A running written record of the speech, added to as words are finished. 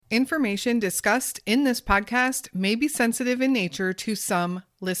Information discussed in this podcast may be sensitive in nature to some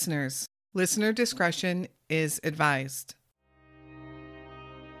listeners. Listener discretion is advised.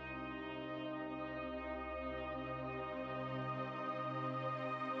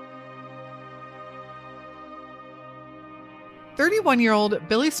 "31-year-old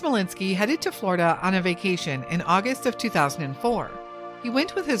Billy Smolinski headed to Florida on a vacation in August of 2004. He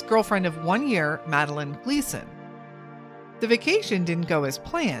went with his girlfriend of 1 year, Madeline Gleason. The vacation didn't go as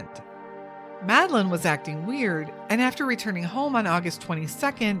planned. Madeline was acting weird, and after returning home on August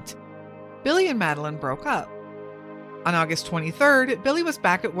 22nd, Billy and Madeline broke up. On August 23rd, Billy was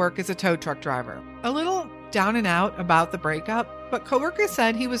back at work as a tow truck driver, a little down and out about the breakup, but coworkers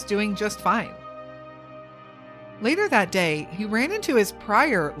said he was doing just fine. Later that day, he ran into his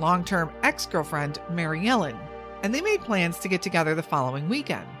prior long-term ex-girlfriend, Mary Ellen, and they made plans to get together the following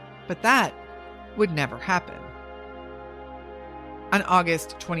weekend, but that would never happen. On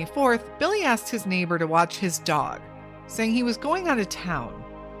August 24th, Billy asked his neighbor to watch his dog, saying he was going out of town.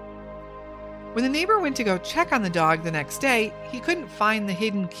 When the neighbor went to go check on the dog the next day, he couldn't find the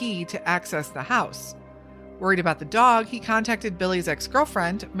hidden key to access the house. Worried about the dog, he contacted Billy's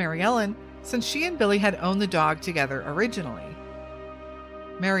ex-girlfriend, Mary Ellen, since she and Billy had owned the dog together originally.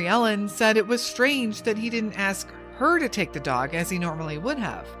 Mary Ellen said it was strange that he didn't ask her to take the dog as he normally would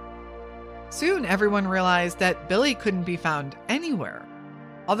have. Soon, everyone realized that Billy couldn't be found anywhere,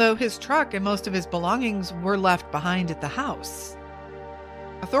 although his truck and most of his belongings were left behind at the house.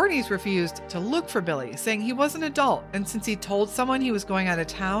 Authorities refused to look for Billy, saying he was an adult, and since he told someone he was going out of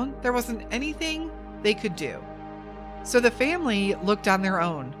town, there wasn't anything they could do. So the family looked on their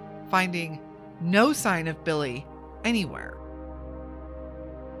own, finding no sign of Billy anywhere.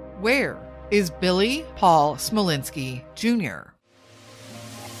 Where is Billy Paul Smolinski Jr.?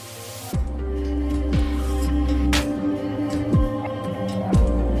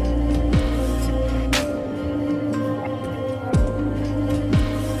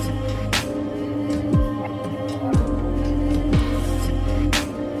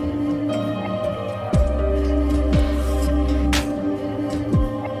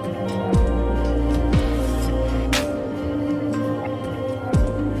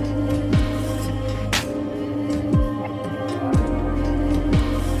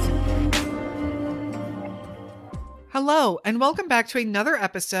 Hello, and welcome back to another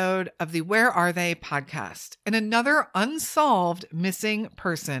episode of the Where Are They podcast and another unsolved missing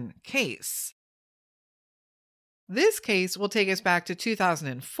person case. This case will take us back to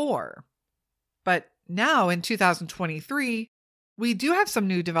 2004, but now in 2023, we do have some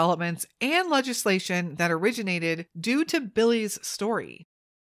new developments and legislation that originated due to Billy's story.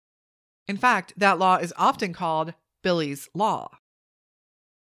 In fact, that law is often called Billy's Law.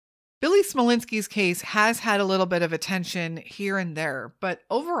 Billy Smolinski's case has had a little bit of attention here and there, but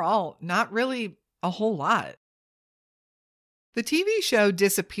overall, not really a whole lot. The TV show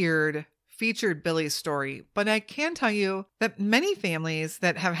Disappeared featured Billy's story, but I can tell you that many families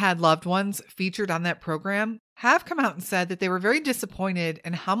that have had loved ones featured on that program have come out and said that they were very disappointed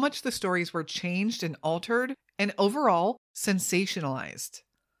in how much the stories were changed and altered and overall sensationalized,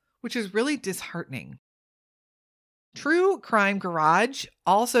 which is really disheartening. True Crime Garage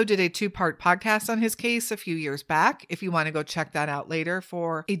also did a 2-part podcast on his case a few years back, if you want to go check that out later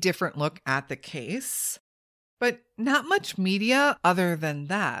for a different look at the case. But not much media other than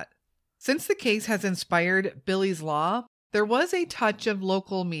that. Since the case has inspired Billy's Law, there was a touch of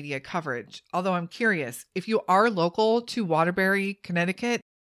local media coverage, although I'm curious, if you are local to Waterbury, Connecticut,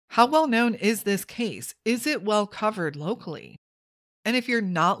 how well known is this case? Is it well covered locally? And if you're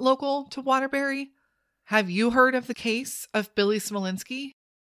not local to Waterbury, have you heard of the case of Billy Smolinski?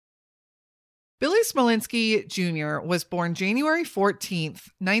 Billy Smolinski Jr. was born January 14th,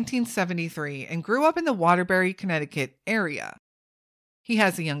 1973, and grew up in the Waterbury, Connecticut area. He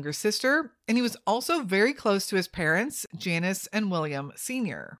has a younger sister, and he was also very close to his parents, Janice and William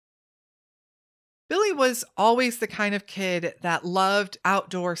Sr. Billy was always the kind of kid that loved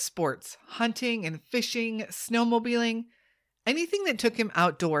outdoor sports, hunting and fishing, snowmobiling, anything that took him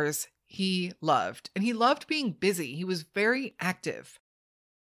outdoors. He loved, and he loved being busy. He was very active.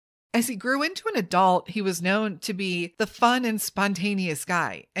 As he grew into an adult, he was known to be the fun and spontaneous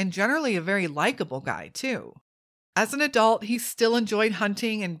guy, and generally a very likable guy, too. As an adult, he still enjoyed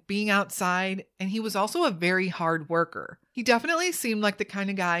hunting and being outside, and he was also a very hard worker. He definitely seemed like the kind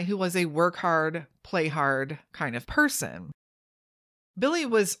of guy who was a work hard, play hard kind of person. Billy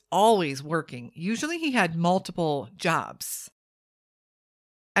was always working. Usually he had multiple jobs.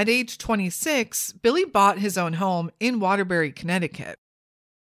 At age 26, Billy bought his own home in Waterbury, Connecticut.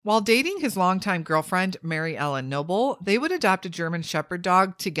 While dating his longtime girlfriend, Mary Ellen Noble, they would adopt a German Shepherd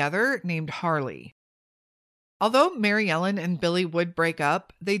dog together named Harley. Although Mary Ellen and Billy would break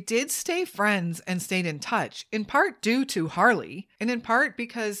up, they did stay friends and stayed in touch, in part due to Harley, and in part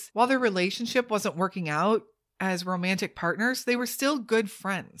because while their relationship wasn't working out as romantic partners, they were still good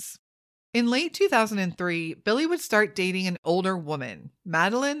friends. In late 2003, Billy would start dating an older woman,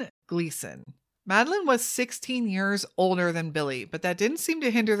 Madeline Gleason. Madeline was 16 years older than Billy, but that didn't seem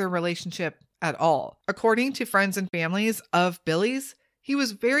to hinder their relationship at all. According to friends and families of Billy's, he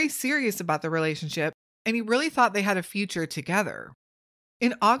was very serious about the relationship, and he really thought they had a future together.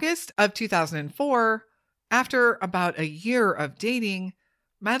 In August of 2004, after about a year of dating,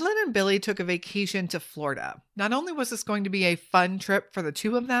 Madeline and Billy took a vacation to Florida. Not only was this going to be a fun trip for the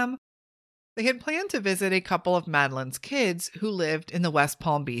two of them, they had planned to visit a couple of Madeline's kids who lived in the West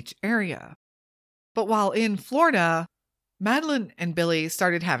Palm Beach area. But while in Florida, Madeline and Billy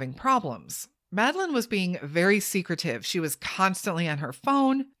started having problems. Madeline was being very secretive. She was constantly on her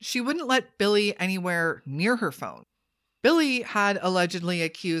phone. She wouldn't let Billy anywhere near her phone. Billy had allegedly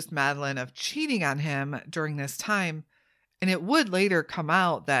accused Madeline of cheating on him during this time, and it would later come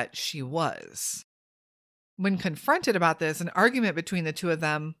out that she was. When confronted about this, an argument between the two of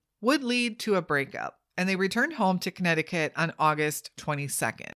them would lead to a breakup, and they returned home to Connecticut on August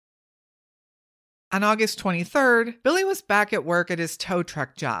 22nd. On August 23rd, Billy was back at work at his tow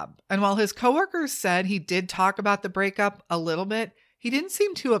truck job, and while his coworkers said he did talk about the breakup a little bit, he didn't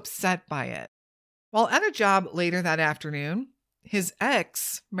seem too upset by it. While at a job later that afternoon, his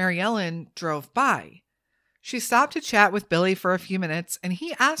ex, Mary Ellen, drove by. She stopped to chat with Billy for a few minutes, and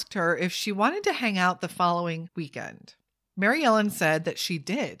he asked her if she wanted to hang out the following weekend. Mary Ellen said that she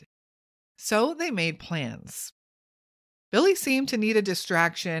did. So they made plans. Billy seemed to need a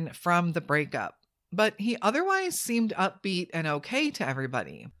distraction from the breakup, but he otherwise seemed upbeat and okay to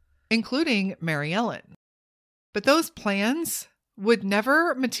everybody, including Mary Ellen. But those plans would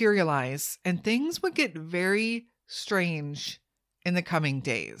never materialize, and things would get very strange in the coming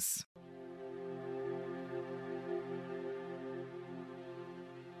days.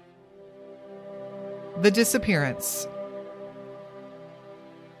 The disappearance.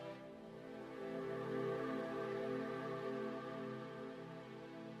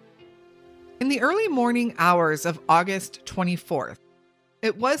 In the early morning hours of August 24th,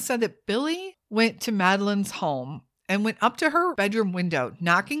 it was said that Billy went to Madeline's home and went up to her bedroom window,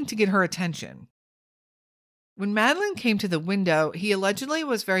 knocking to get her attention. When Madeline came to the window, he allegedly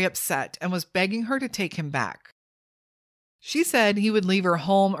was very upset and was begging her to take him back. She said he would leave her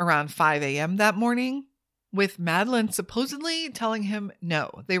home around 5 a.m. that morning, with Madeline supposedly telling him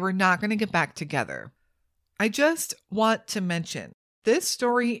no, they were not going to get back together. I just want to mention, this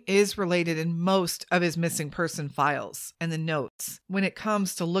story is related in most of his missing person files and the notes when it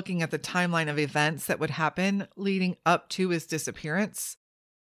comes to looking at the timeline of events that would happen leading up to his disappearance.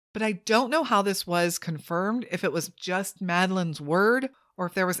 But I don't know how this was confirmed, if it was just Madeline's word or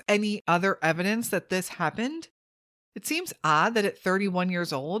if there was any other evidence that this happened. It seems odd that at 31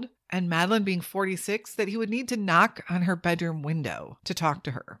 years old and Madeline being 46, that he would need to knock on her bedroom window to talk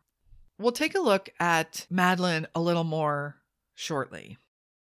to her. We'll take a look at Madeline a little more shortly.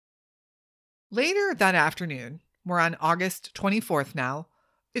 Later that afternoon, we're on August 24th now,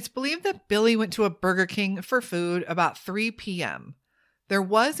 it's believed that Billy went to a Burger King for food about 3 p.m. There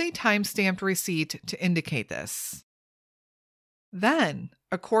was a time-stamped receipt to indicate this. Then,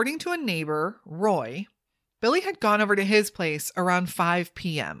 according to a neighbor, Roy, Billy had gone over to his place around 5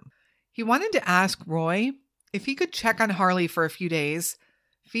 p.m. He wanted to ask Roy if he could check on Harley for a few days,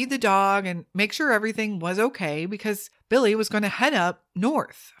 feed the dog, and make sure everything was okay because Billy was going to head up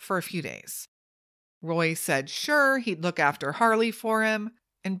north for a few days. Roy said sure, he'd look after Harley for him,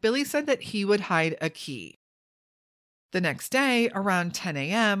 and Billy said that he would hide a key. The next day, around 10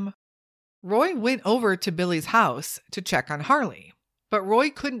 a.m., Roy went over to Billy's house to check on Harley, but Roy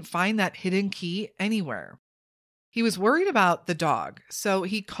couldn't find that hidden key anywhere. He was worried about the dog, so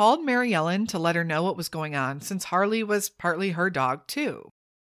he called Mary Ellen to let her know what was going on since Harley was partly her dog too.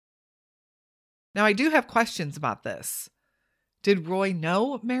 Now, I do have questions about this. Did Roy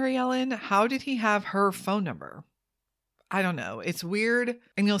know Mary Ellen? How did he have her phone number? I don't know. It's weird,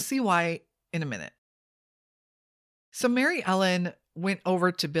 and you'll see why in a minute. So Mary Ellen went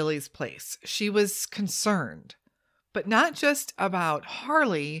over to Billy's place. She was concerned, but not just about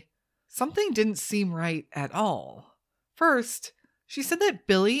Harley. Something didn't seem right at all. First, she said that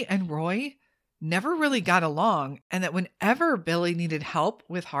Billy and Roy never really got along, and that whenever Billy needed help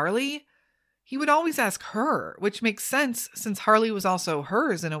with Harley, he would always ask her, which makes sense since Harley was also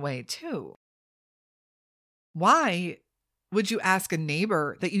hers in a way too. Why would you ask a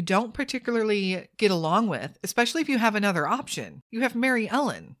neighbor that you don't particularly get along with, especially if you have another option? You have Mary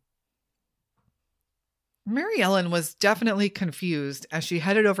Ellen. Mary Ellen was definitely confused as she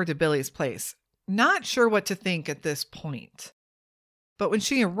headed over to Billy's place, not sure what to think at this point. But when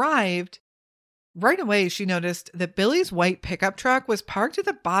she arrived, right away she noticed that Billy's white pickup truck was parked at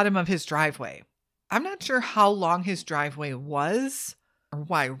the bottom of his driveway. I'm not sure how long his driveway was or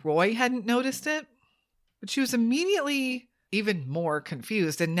why Roy hadn't noticed it, but she was immediately even more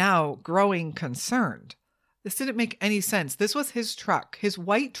confused and now growing concerned. This didn't make any sense. This was his truck, his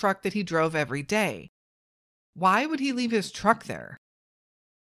white truck that he drove every day. Why would he leave his truck there?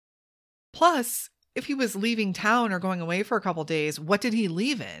 Plus, if he was leaving town or going away for a couple days, what did he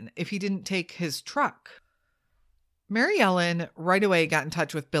leave in if he didn't take his truck? Mary Ellen right away got in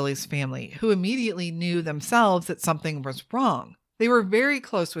touch with Billy's family, who immediately knew themselves that something was wrong. They were very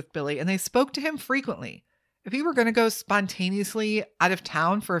close with Billy and they spoke to him frequently. If he were going to go spontaneously out of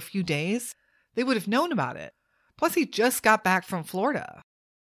town for a few days, they would have known about it. Plus, he just got back from Florida.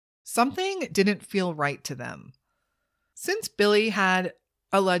 Something didn't feel right to them. Since Billy had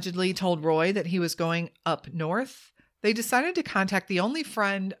allegedly told Roy that he was going up north, they decided to contact the only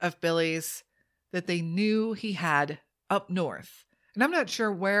friend of Billy's that they knew he had up north. And I'm not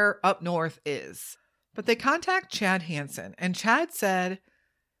sure where up north is, but they contact Chad Hansen, and Chad said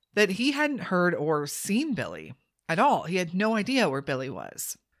that he hadn't heard or seen Billy at all. He had no idea where Billy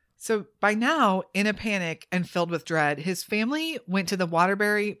was. So by now, in a panic and filled with dread, his family went to the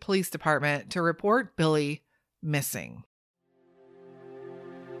Waterbury Police Department to report Billy missing.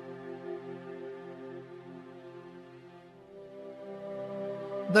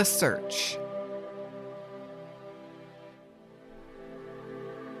 The search.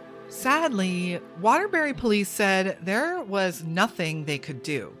 Sadly, Waterbury police said there was nothing they could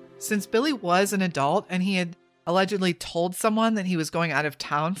do. Since Billy was an adult and he had allegedly told someone that he was going out of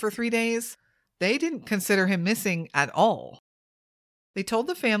town for 3 days, they didn't consider him missing at all. They told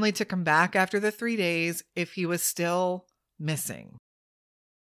the family to come back after the 3 days if he was still missing.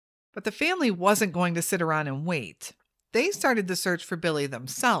 But the family wasn't going to sit around and wait. They started the search for Billy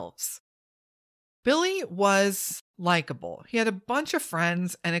themselves. Billy was likable. He had a bunch of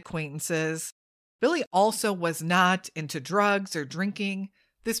friends and acquaintances. Billy also was not into drugs or drinking.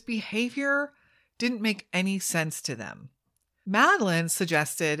 This behavior didn't make any sense to them. Madeline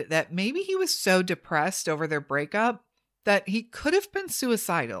suggested that maybe he was so depressed over their breakup that he could have been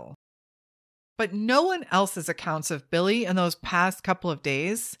suicidal. But no one else's accounts of Billy in those past couple of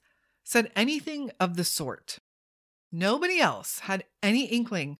days said anything of the sort. Nobody else had any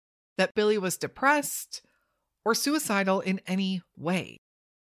inkling that Billy was depressed or suicidal in any way.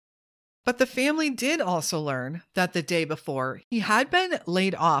 But the family did also learn that the day before, he had been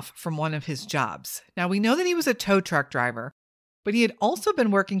laid off from one of his jobs. Now, we know that he was a tow truck driver, but he had also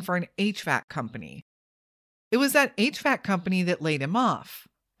been working for an HVAC company. It was that HVAC company that laid him off,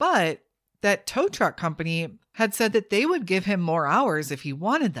 but that tow truck company had said that they would give him more hours if he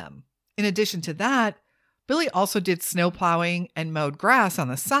wanted them. In addition to that, Billy also did snow plowing and mowed grass on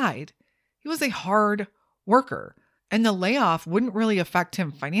the side. He was a hard worker, and the layoff wouldn't really affect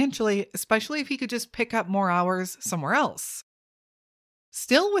him financially, especially if he could just pick up more hours somewhere else.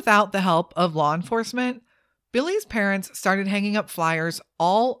 Still without the help of law enforcement, Billy's parents started hanging up flyers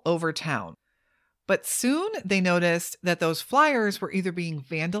all over town. But soon they noticed that those flyers were either being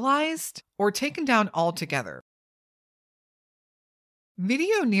vandalized or taken down altogether.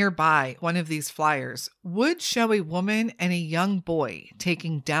 Video nearby one of these flyers would show a woman and a young boy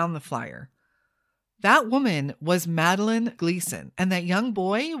taking down the flyer. That woman was Madeline Gleason, and that young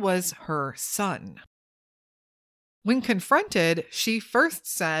boy was her son. When confronted, she first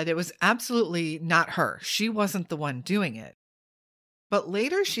said it was absolutely not her. She wasn't the one doing it. But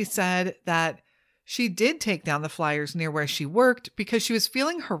later she said that she did take down the flyers near where she worked because she was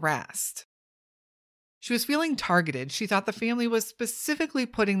feeling harassed. She was feeling targeted. She thought the family was specifically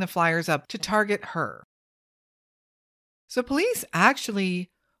putting the flyers up to target her. So police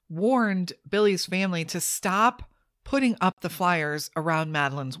actually warned Billy's family to stop putting up the flyers around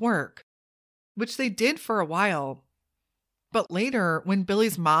Madeline's work, which they did for a while. But later, when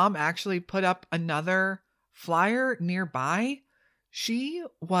Billy's mom actually put up another flyer nearby, she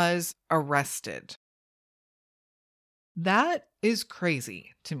was arrested. That is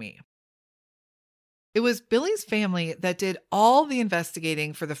crazy to me. It was Billy's family that did all the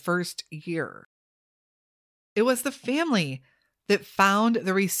investigating for the first year. It was the family that found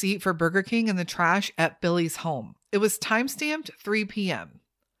the receipt for Burger King in the trash at Billy's home. It was timestamped 3 p.m.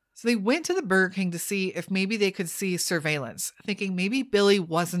 So they went to the Burger King to see if maybe they could see surveillance, thinking maybe Billy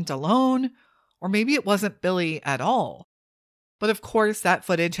wasn't alone, or maybe it wasn't Billy at all. But of course, that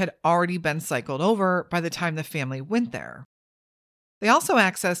footage had already been cycled over by the time the family went there. They also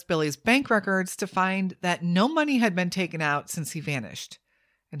accessed Billy's bank records to find that no money had been taken out since he vanished,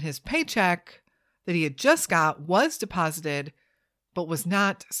 and his paycheck that he had just got was deposited but was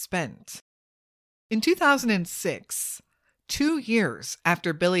not spent. In 2006, 2 years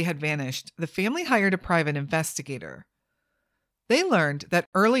after Billy had vanished, the family hired a private investigator. They learned that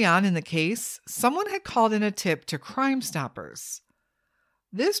early on in the case, someone had called in a tip to Crime Stoppers.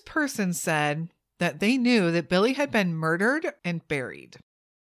 This person said that they knew that Billy had been murdered and buried.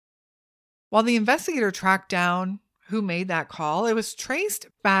 While the investigator tracked down who made that call, it was traced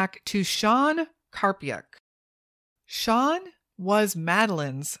back to Sean Karpiuk. Sean was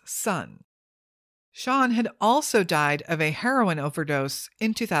Madeline's son. Sean had also died of a heroin overdose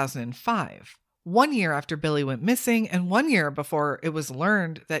in 2005, 1 year after Billy went missing and 1 year before it was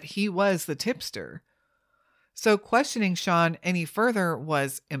learned that he was the tipster. So questioning Sean any further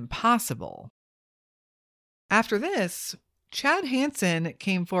was impossible. After this, Chad Hansen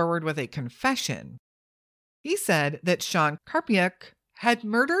came forward with a confession. He said that Sean Karpiuk had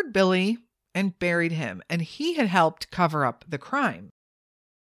murdered Billy and buried him, and he had helped cover up the crime.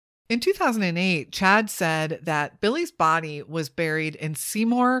 In 2008, Chad said that Billy's body was buried in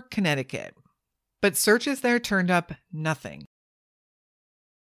Seymour, Connecticut, but searches there turned up nothing.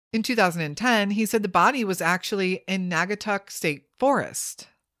 In 2010, he said the body was actually in Naugatuck State Forest.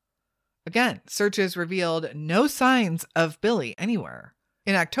 Again, searches revealed no signs of Billy anywhere.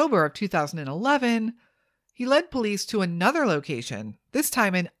 In October of 2011, he led police to another location, this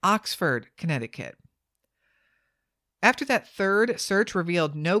time in Oxford, Connecticut. After that third search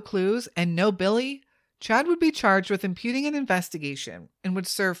revealed no clues and no Billy, Chad would be charged with imputing an investigation and would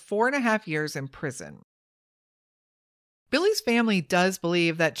serve 4.5 years in prison. Billy's family does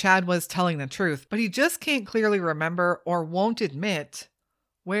believe that Chad was telling the truth, but he just can't clearly remember or won't admit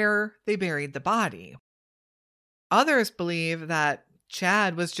where they buried the body. Others believe that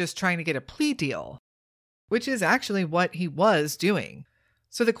Chad was just trying to get a plea deal, which is actually what he was doing.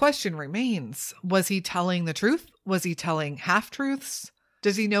 So the question remains, was he telling the truth? Was he telling half-truths?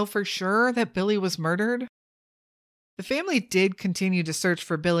 Does he know for sure that Billy was murdered? The family did continue to search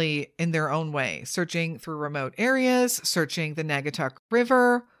for Billy in their own way, searching through remote areas, searching the Naugatuck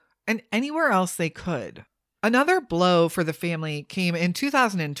River, and anywhere else they could. Another blow for the family came in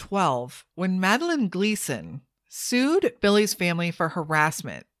 2012 when Madeline Gleason sued Billy's family for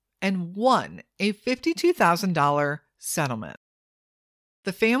harassment and won a $52,000 settlement.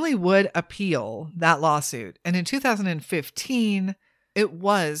 The family would appeal that lawsuit, and in 2015, it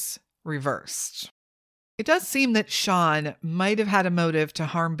was reversed. It does seem that Sean might have had a motive to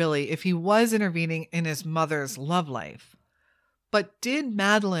harm Billy if he was intervening in his mother's love life. But did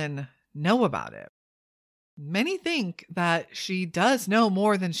Madeline know about it? Many think that she does know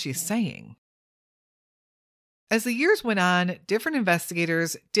more than she's saying. As the years went on, different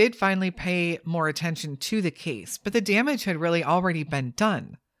investigators did finally pay more attention to the case, but the damage had really already been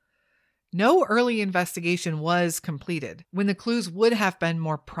done. No early investigation was completed when the clues would have been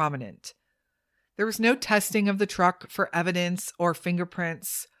more prominent. There was no testing of the truck for evidence or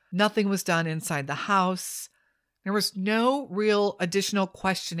fingerprints. Nothing was done inside the house. There was no real additional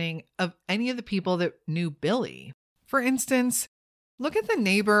questioning of any of the people that knew Billy. For instance, look at the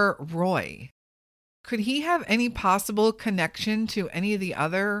neighbor, Roy. Could he have any possible connection to any of the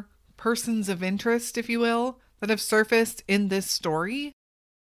other persons of interest, if you will, that have surfaced in this story?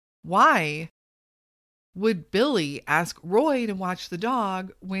 Why would Billy ask Roy to watch the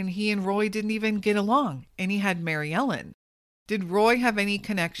dog when he and Roy didn't even get along and he had Mary Ellen? Did Roy have any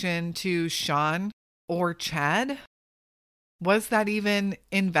connection to Sean or Chad? Was that even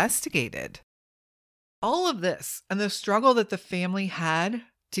investigated? All of this and the struggle that the family had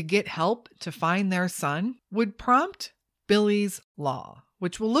to get help to find their son would prompt Billy's Law,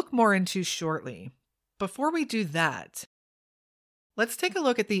 which we'll look more into shortly. Before we do that, let's take a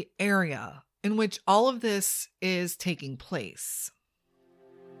look at the area in which all of this is taking place.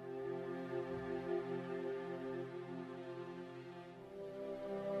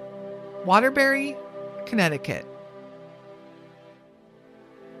 Waterbury, Connecticut.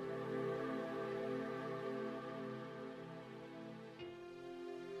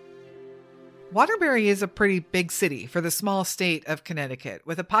 Waterbury is a pretty big city for the small state of Connecticut,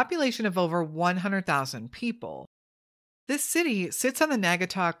 with a population of over 100,000 people. This city sits on the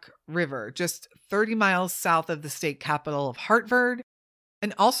Naugatuck River, just 30 miles south of the state capital of Hartford,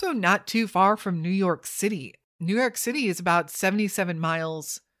 and also not too far from New York City. New York City is about 77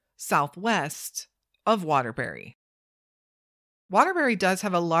 miles southwest of Waterbury. Waterbury does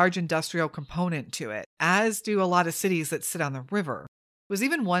have a large industrial component to it, as do a lot of cities that sit on the river. It was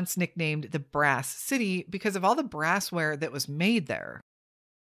even once nicknamed the Brass City because of all the brassware that was made there.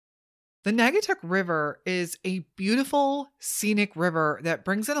 The Naugatuck River is a beautiful, scenic river that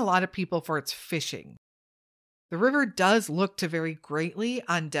brings in a lot of people for its fishing. The river does look to vary greatly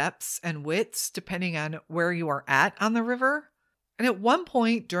on depths and widths depending on where you are at on the river. And at one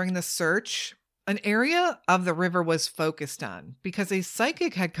point during the search, an area of the river was focused on because a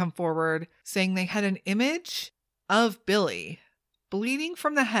psychic had come forward saying they had an image of Billy bleeding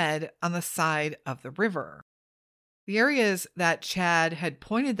from the head on the side of the river. The areas that Chad had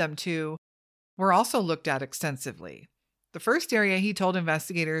pointed them to were also looked at extensively. The first area he told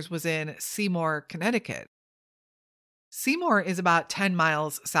investigators was in Seymour, Connecticut. Seymour is about 10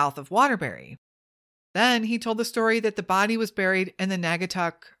 miles south of Waterbury. Then he told the story that the body was buried in the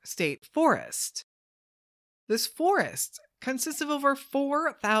Naugatuck State Forest. This forest consists of over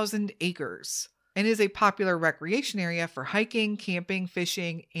 4,000 acres and is a popular recreation area for hiking, camping,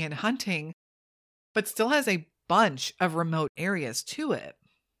 fishing, and hunting, but still has a bunch of remote areas to it.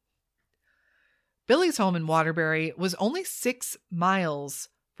 Billy's home in Waterbury was only 6 miles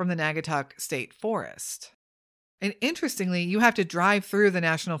from the Naugatuck State Forest. And interestingly, you have to drive through the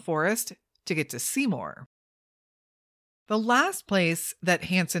National Forest to get to Seymour. The last place that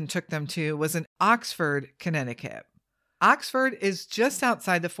Hansen took them to was in Oxford, Connecticut. Oxford is just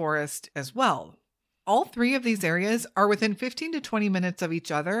outside the forest as well. All three of these areas are within 15 to 20 minutes of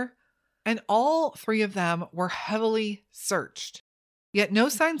each other, and all three of them were heavily searched. Yet no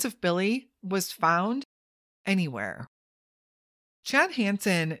signs of Billy was found anywhere. Chad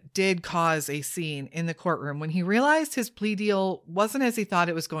Hansen did cause a scene in the courtroom when he realized his plea deal wasn't as he thought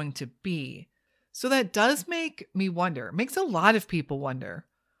it was going to be. So that does make me wonder, makes a lot of people wonder,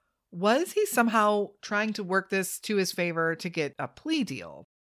 was he somehow trying to work this to his favor to get a plea deal?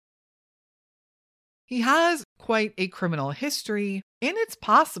 He has quite a criminal history, and it's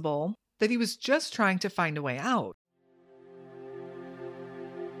possible that he was just trying to find a way out.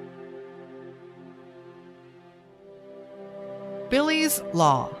 Billy's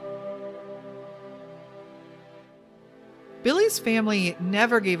Law. Billy's family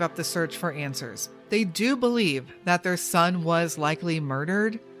never gave up the search for answers. They do believe that their son was likely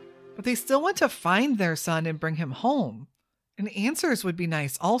murdered, but they still want to find their son and bring him home. And answers would be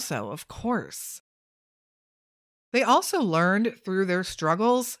nice also, of course. They also learned through their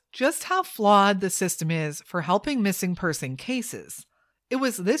struggles just how flawed the system is for helping missing person cases. It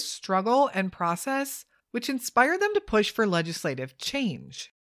was this struggle and process which inspired them to push for legislative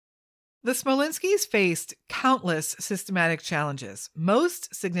change. The Smolinskis faced countless systematic challenges,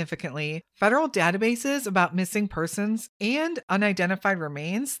 most significantly federal databases about missing persons and unidentified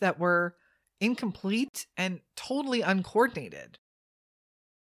remains that were incomplete and totally uncoordinated.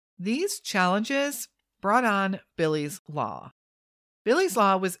 These challenges brought on Billy's Law. Billy's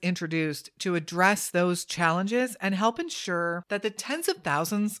Law was introduced to address those challenges and help ensure that the tens of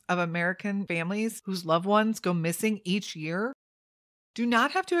thousands of American families whose loved ones go missing each year do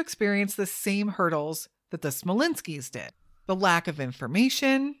not have to experience the same hurdles that the Smolinskis did. The lack of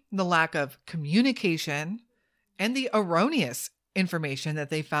information, the lack of communication, and the erroneous information that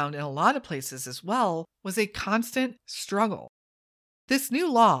they found in a lot of places as well was a constant struggle. This new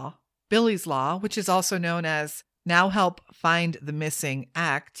law, Billy's Law, which is also known as Now Help Find the Missing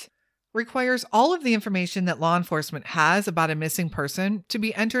Act, requires all of the information that law enforcement has about a missing person to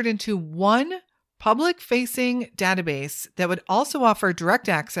be entered into one public-facing database that would also offer direct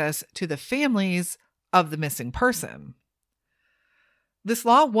access to the families of the missing person. This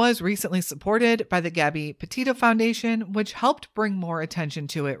law was recently supported by the Gabby Petito Foundation, which helped bring more attention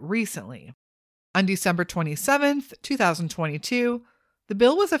to it recently. On December 27th, 2022, the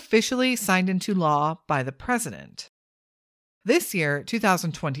bill was officially signed into law by the president. This year,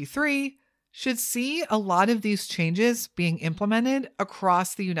 2023, should see a lot of these changes being implemented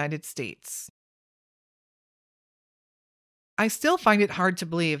across the United States. I still find it hard to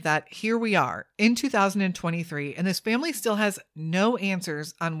believe that here we are in 2023 and this family still has no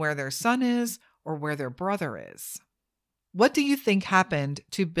answers on where their son is or where their brother is. What do you think happened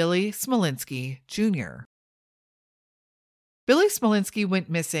to Billy Smolinski Jr.? Billy Smolinski went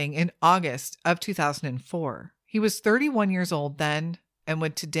missing in August of 2004. He was 31 years old then and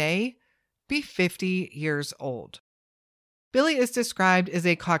would today be 50 years old. Billy is described as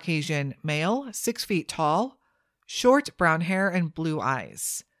a Caucasian male, 6 feet tall, short brown hair and blue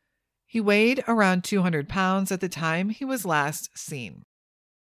eyes. He weighed around 200 pounds at the time he was last seen.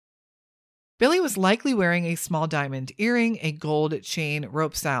 Billy was likely wearing a small diamond earring, a gold chain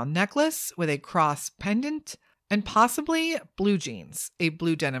rope-style necklace with a cross pendant, and possibly blue jeans, a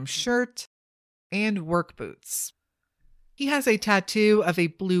blue denim shirt, and work boots. He has a tattoo of a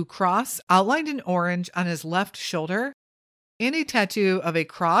blue cross outlined in orange on his left shoulder and a tattoo of a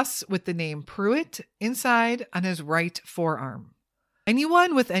cross with the name Pruitt inside on his right forearm.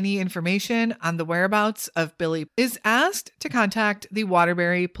 Anyone with any information on the whereabouts of Billy is asked to contact the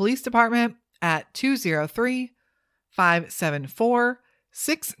Waterbury Police Department at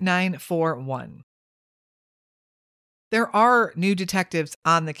 203-574-6941. There are new detectives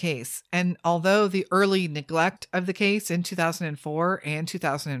on the case, and although the early neglect of the case in 2004 and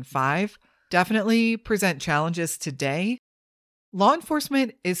 2005 definitely present challenges today, law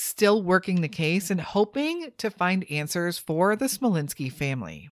enforcement is still working the case and hoping to find answers for the Smolinski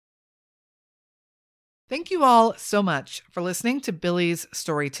family. Thank you all so much for listening to Billy's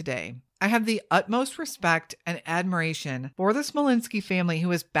story today. I have the utmost respect and admiration for the Smolinski family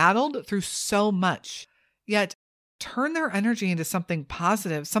who has battled through so much, yet turn their energy into something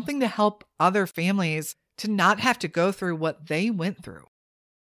positive, something to help other families to not have to go through what they went through.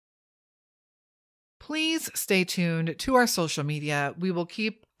 Please stay tuned to our social media. We will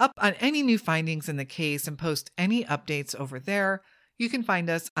keep up on any new findings in the case and post any updates over there. You can find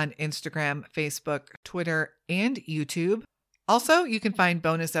us on Instagram, Facebook, Twitter, and YouTube. Also, you can find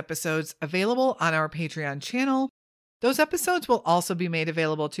bonus episodes available on our Patreon channel. Those episodes will also be made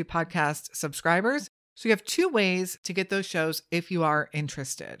available to podcast subscribers. So you have 2 ways to get those shows if you are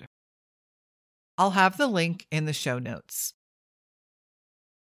interested. I'll have the link in the show notes.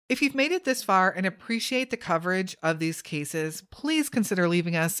 If you've made it this far and appreciate the coverage of these cases, please consider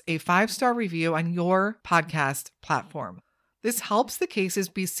leaving us a 5-star review on your podcast platform. This helps the cases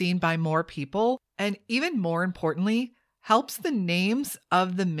be seen by more people, and even more importantly, helps the names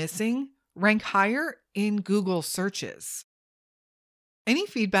of the missing rank higher in Google searches. Any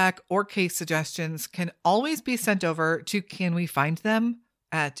feedback or case suggestions can always be sent over to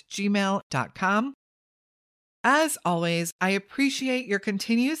canwefindthem@gmail.com. As always, I appreciate your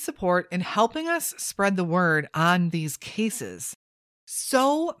continued support in helping us spread the word on these cases.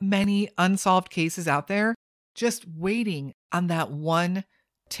 So many unsolved cases out there just waiting on that one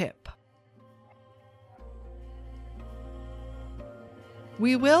tip.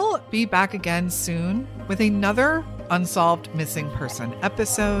 We will be back again soon with another Unsolved Missing Person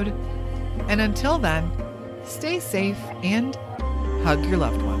episode. And until then, stay safe and hug your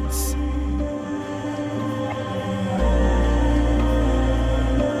loved ones.